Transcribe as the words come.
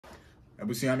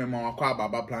Ebusia me ma wakwa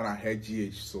baba plan ahead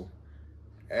GH so.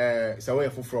 So we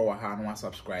fufro wa ha no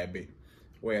subscribe.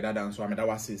 We dada nso ameda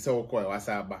wase se wo ko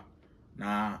wasa aba.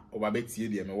 Na obabetie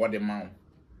de me wode ma wo.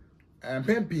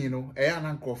 Pempi no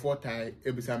na nkrofo tai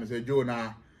ebusia me se Jo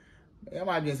na e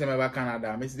ma dwen se me ba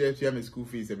Canada. Me si dey tua me school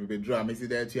fees me bedru me si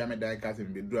dey tua me die card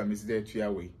me bedru me si dey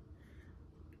tua we.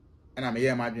 And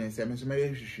me ma dwen se me so me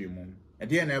hwehwe mu. E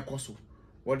dey na ekoso.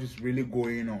 What is really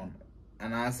going on?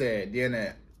 And I say dey na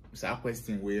sa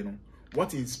question we no.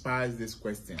 What inspires this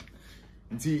question?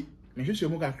 Nti me hwehwe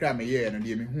mu kakra me ye no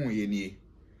dey me hu ye nie.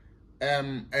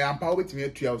 I am power betimi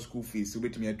atua school fees,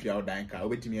 betimi atua die card,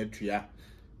 betimi atua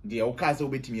the okaso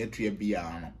betimi atua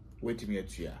bia no. Betimi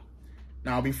atua.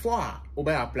 Now before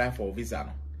I apply for visa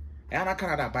no. I na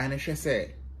Canada buy na hwe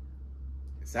say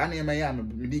sa na ema ya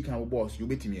me di kan boss you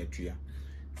betimi atua.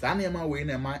 Sa na ema we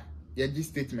na ma ye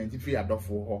statement fi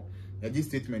adofo ho. Ye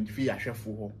statement fi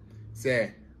ahwefo ho.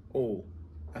 Say oh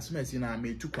asumasi na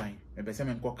me tukwan me pese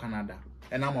me nko Canada.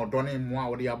 And I'm done mo a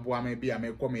wode aboa me bia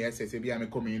me come SS bia me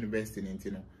come university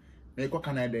nti no. Me ko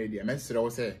Canada dia me sere wo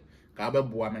say ka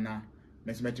abeboa me na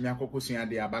me se metimi akokosua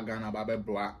de abaga na ba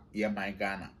beboa ye ban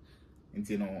Ghana.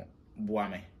 Nti no boa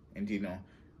me nti no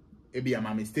ebia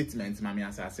ma me statement ma me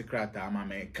asase krata ma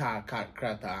me car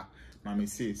krata ma me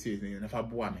say na fa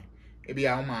boa me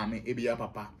ebia wo ma me ebia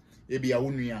papa ebia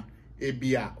wo nua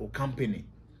ebia o company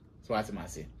so what ma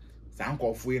say san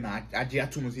kofu na age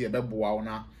atum so ye beboa wo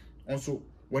na also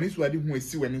when is wadi hu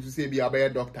esi when so say ebia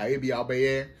obeye doctor ebia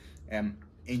obeye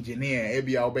engineer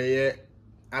ebia obeye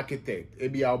architect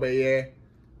ebia obeye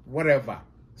whatever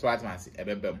so what ma say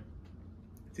ebebem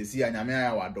sisi anyame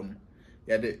aya wadom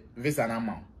ya de visa na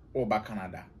ma o ba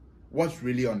Canada. What's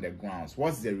really on the grounds?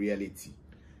 What's the reality?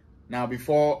 Now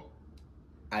before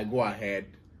I go ahead,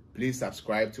 please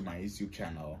subscribe to my YouTube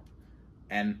channel.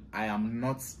 And I am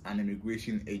not an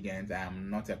immigration agent, I am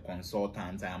not a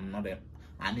consultant, I am not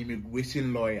an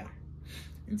immigration lawyer.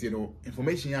 You know,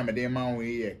 information ya me dey man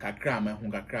we kakra me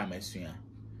hu kakra me sua.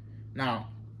 Now,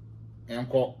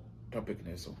 enko topic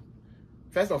ne so.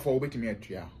 First of all, we betimi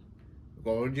atua.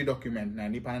 Because the document na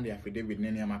nipa na the affidavit na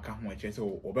niam aka ho eche se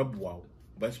obeboa wo,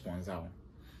 obesponsor wo.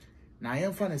 Na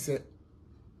yemfa ne se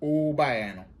o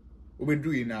bae no,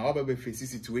 obedu yi na obebe face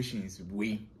situations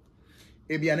we.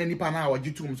 Ebia na nipa na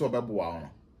wagitum so obeboa wo no.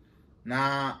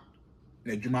 Na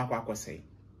dwuma akosei.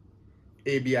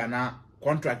 Ebia na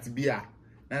contract bia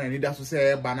na need so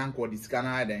say ba na nko disika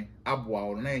na den aboa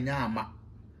wo na enya ama.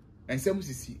 Ensem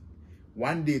sisi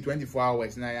one day 24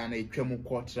 hours na ya na etwam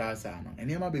quarters ano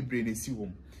enema bebre na si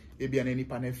hom ebia na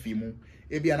nipa na fimu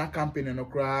ebia na company no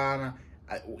kra na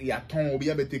ya ton obi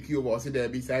ya be take over say there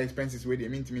be side expenses we dey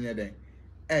mean to me den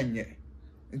enye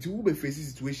nti wo be face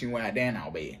situation where den na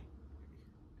obey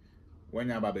when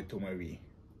ya ba be to marry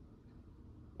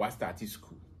what start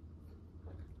school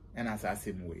and as I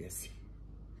say mo yes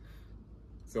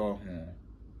so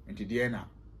nti dey na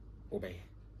obey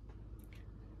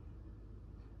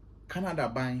Canada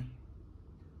ban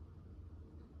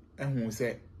ehun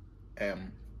say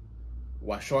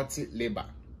wa short labor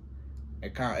e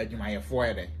kan adwumayefo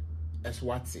ede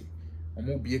eswati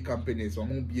omo bie companies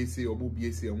omo bie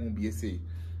say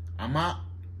ama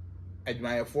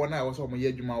adwumayefo na wo so omo ye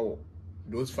adwuma wo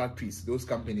those factories those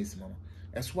companies mo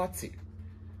eswati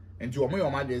enti omo yo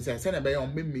ma dey say na be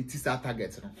omo meet that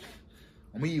target no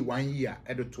omo yi 1 year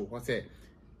edo ho say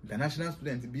international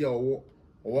student bia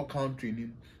owo country ni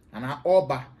ana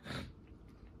Oba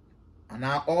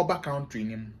country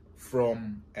name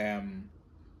from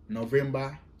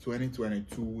November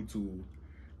 2022 to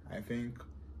I think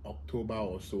October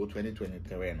or so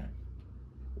 2023 no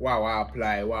wow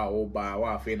apply wow Oba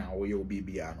wow fe na wo yo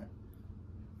bibia no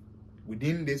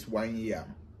within this 1 year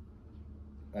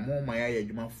omo maya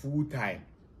yeduma full time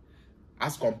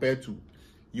as compared to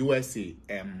USA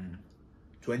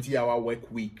 20-hour work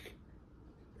week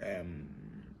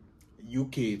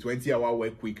UK 20-hour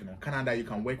work week no Canada you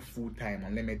can work full time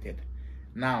unlimited.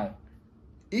 Now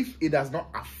if it does not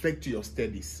affect your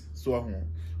studies so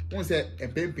won say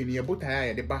empempini e botaya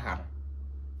ye de baha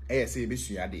no say be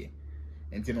sua de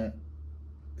enti no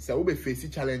say we be face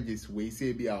challenges we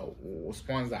say be a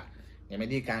sponsor e me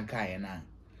dey kan kai na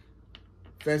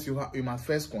first you must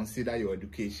first consider your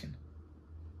education.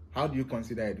 How do you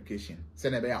consider education? Say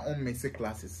na be your own basic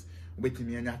classes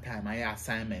wetimi anya time aye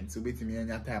assignments wetimi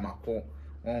anya time akọ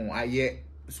on aye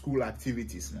school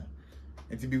activities no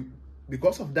and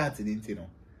because of that didn't know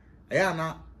aye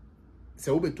na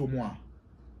se obeto mu a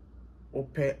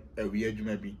ope awie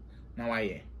adwuma bi na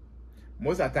waye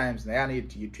most of the times na ya na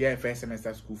you first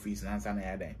semester school fees na answer na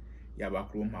ya dan ya ba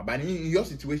krom but in your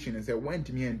situation is say went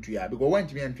me entry because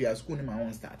went me entry school ni ma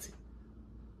won start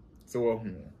So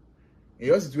in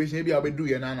your situation maybe I'll be do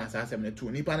your na asasem ne to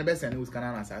nipa ne be send us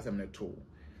kana na asasem ne to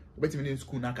obetimi in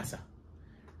school na kasa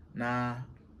na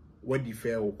what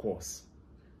defer o course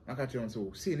aka tell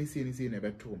so say ni na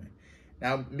be to me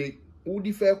now me who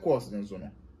defer course nso no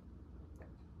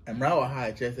emra wa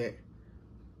ha che say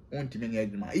ontimi nya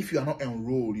adwuma if you are not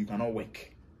enrolled you cannot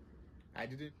work. I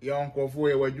didn't your uncle for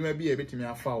you adwuma bi e betimi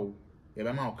afa o ye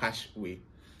be ma o cash way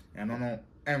and no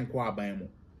enko aban mu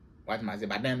what must say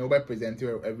but then over present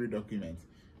every document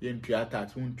you ntua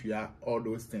tax ntua all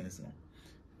those things no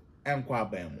enko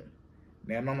aban mu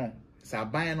na no sa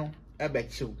ban no e be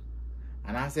chill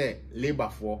and I say labor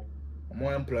for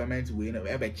more employment way no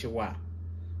e be chill a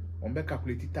on be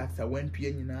calculate tax a when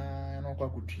pia nyina no kwa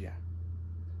kutua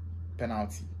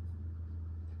penalty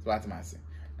so what must say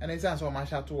and it's so much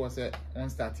to was on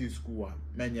start school a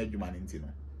menya adwuma nti no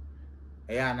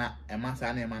eya na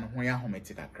emasa na ema no ho ya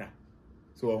hometi kakra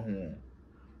so ho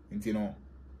nti no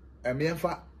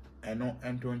emiefa eno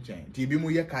ento nchen ti bi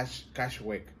mu ye cash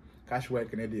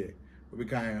work ne de obi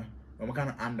kan o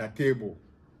kan under table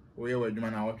o ye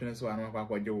wadwuma na wotwene so anu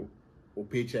akwaje o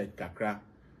paycheck kakra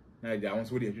na ja won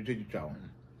so de twetwa won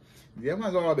de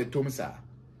ma so be tom sa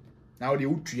na o de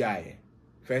utua ye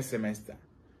first semester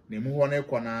ne mu ho na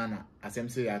ekona na asem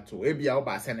se ya to ebia wo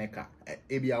ba Seneca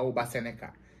ebia wo ba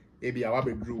Seneca ebia wa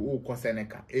bedru wo ko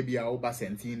Seneca ebia wo ba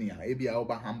Centennial ebia wo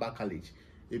ba Hamba College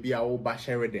ebia wo ba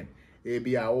Sheridan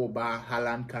ebia wo ba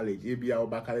Harlan College ebia wo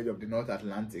ba College of the North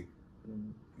Atlantic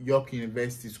York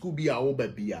University school bia wo ba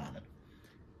bia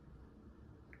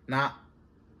na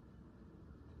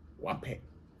wape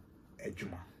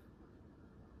ejuma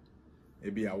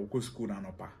ebia wo ko school na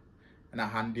no pa na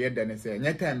hande de ne say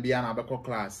nya time bia na be ko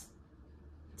class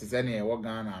ti se ne wo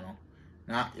Ghana no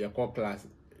na ye ko class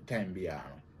time bia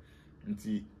no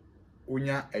nti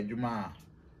onya adwuma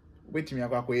obetimi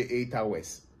akwa 8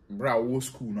 hours bra wo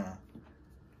school na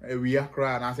ewia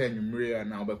kra na say nwumre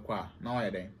na obekwa na wo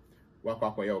ye den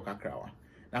wakwa ye okakrawa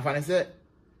na fa ne say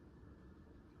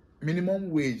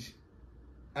minimum wage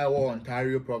I want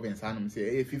Ontario province anum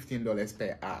say $15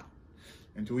 per hour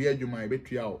nti wo ye adwuma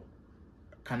ebetua o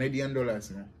Canadian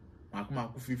dollars no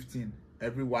makuma 15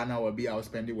 every 1 hour be I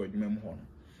spend it with adwuma mu ho no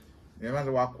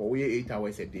remember wakwa we 8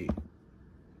 hours a day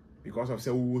because of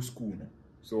say we school no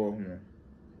so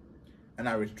and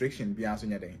a restriction be answer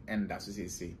nyade and that's what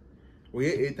say we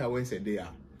 8 hours a day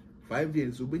 5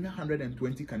 days we bring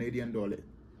 $120 Canadian dollars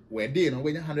we day no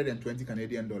we 120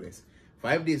 Canadian dollars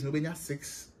 5 days no we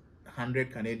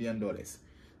 600 Canadian dollars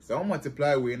so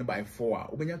multiply we by 4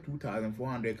 we bring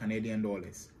 2,400 Canadian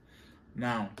dollars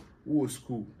now we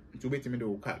school to bet me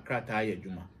do krata ya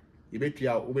juma you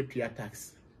betia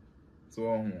tax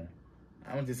so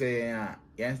I want to say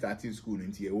yeah starting school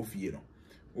into your office no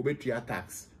obetua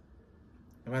tax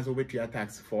advance obetua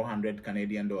tax 400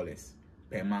 Canadian dollars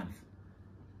per month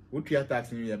obetua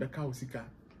tax ni ya beka usika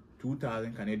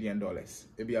 2,000 Canadian dollars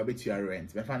e be obetua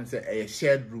rent me fan say a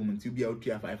shared room into be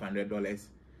obetua $500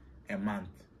 a month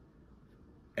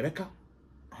e beka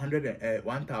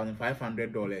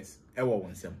 $1,500 e wo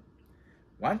wonsem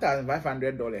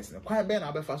 $1,500 no kwan be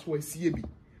na be fa so asie bi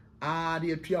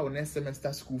de atua next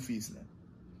semester school fees no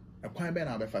a kwan be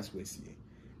na be fast we see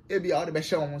e bia o de be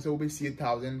share won say we be see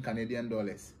 $1,000 Canadian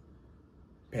dollars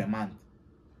per month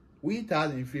we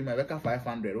 1,000 free my beka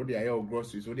 500 o de ayo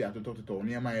groceries o de atototo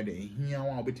ni ma ye de hia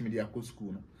won obetimi de akọ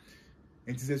school no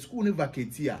enti say school ni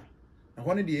vacate a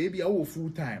ho ne de e bia wo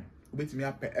full time obetimi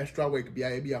apɛ extra work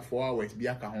bia e bia 4 hours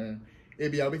bia ka ho e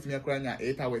bia obetimi akora nya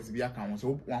 8 hours bia ka ho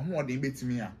so wa ho ode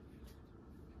betimi a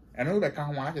eno be ka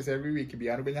ho na say every week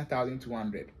bia no be nya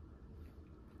 1,200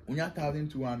 unya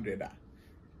 1,200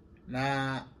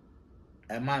 na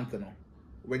a month no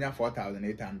ubenya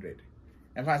 4,800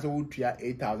 and fancy would tua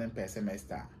 8,000 per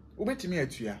semester ubetimi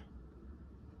atua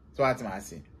so what am I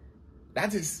saying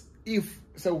that is if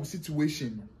so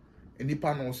situation any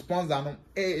panel sponsor no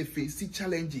face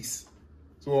challenges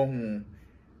so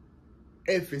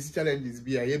face challenges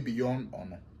be a beyond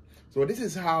ono so this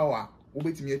is how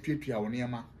ubetimi atua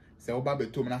woniema say oba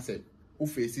betom na say who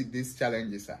face these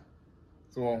challenges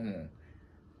so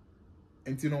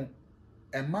and you know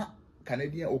Emma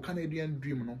Canadian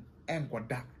dream no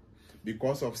enkoda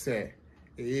because of say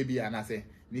bia na say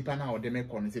nipa na ode me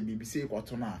kon say BBC ko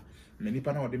na me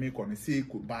nipa na ode me kon say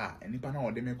ko ba nipa na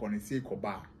ode me kon say ko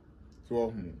ba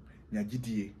so nya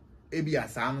gidie bia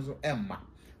saa no so emma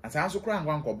asa so kra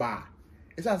ngwan ko ba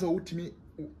esa so utimi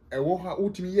ewo ha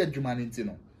utimi ye adwuma nti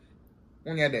no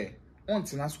onye de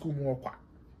ontina school mu okwa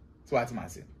so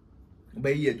atimase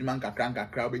obayi adwuma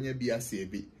nkakra obenya bia se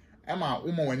bi ema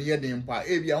wo mo wani ye den pa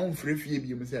bia wo mfrefie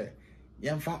bi mu say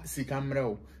yɛmfa sika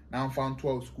mmerɛ na mfa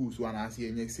 12 schools one ase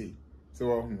enye say so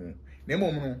ɔho na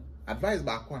mmom no advice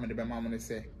back one de be ma mo ne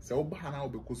say wo ba na wo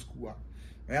be ko school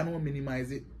a ya no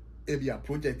minimize it ebi a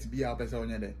project bi a pesa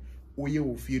onye de oye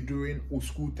wo fie during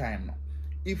school time no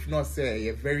if not say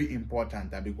you're very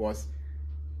important because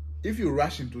if you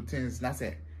rush into things na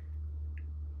say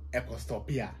eco stop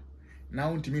here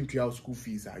now to mean to your school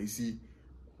fees you see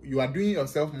you are doing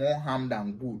yourself more harm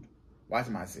than good. What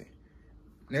am I say?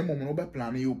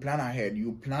 You plan ahead,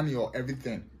 you plan your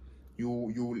everything,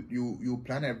 you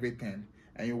plan everything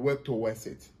and you work towards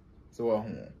it. So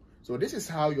this is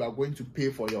how you are going to pay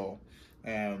for your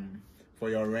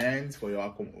rent,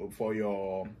 for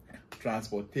your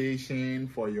transportation,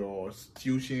 for your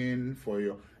tuition, for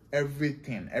your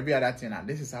everything, every other thing, and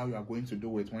this is how you are going to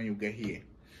do it when you get here.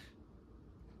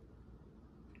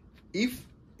 If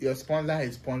your sponsor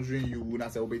is sponsoring you,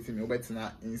 that's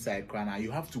inside Krana,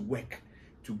 you have to work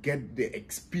to get the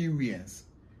experience.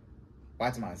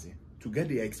 What am I saying? To get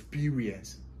the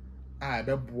experience.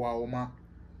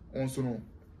 Also,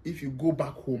 if you go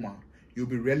back home, you'll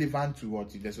be relevant to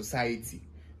the society.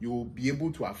 You will be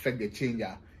able to affect the change.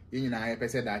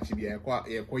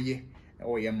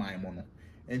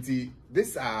 And see,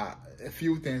 these are a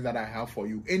few things that I have for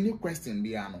you. Any question,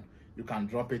 you can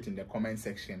drop it in the comment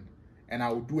section and I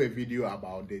will do a video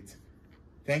about it.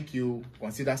 Thank you.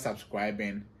 Consider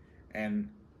subscribing, and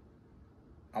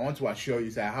I want to assure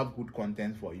you that I have good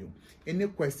content for you. Any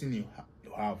question you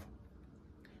have,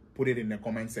 put it in the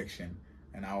comment section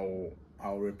and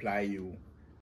I'll reply you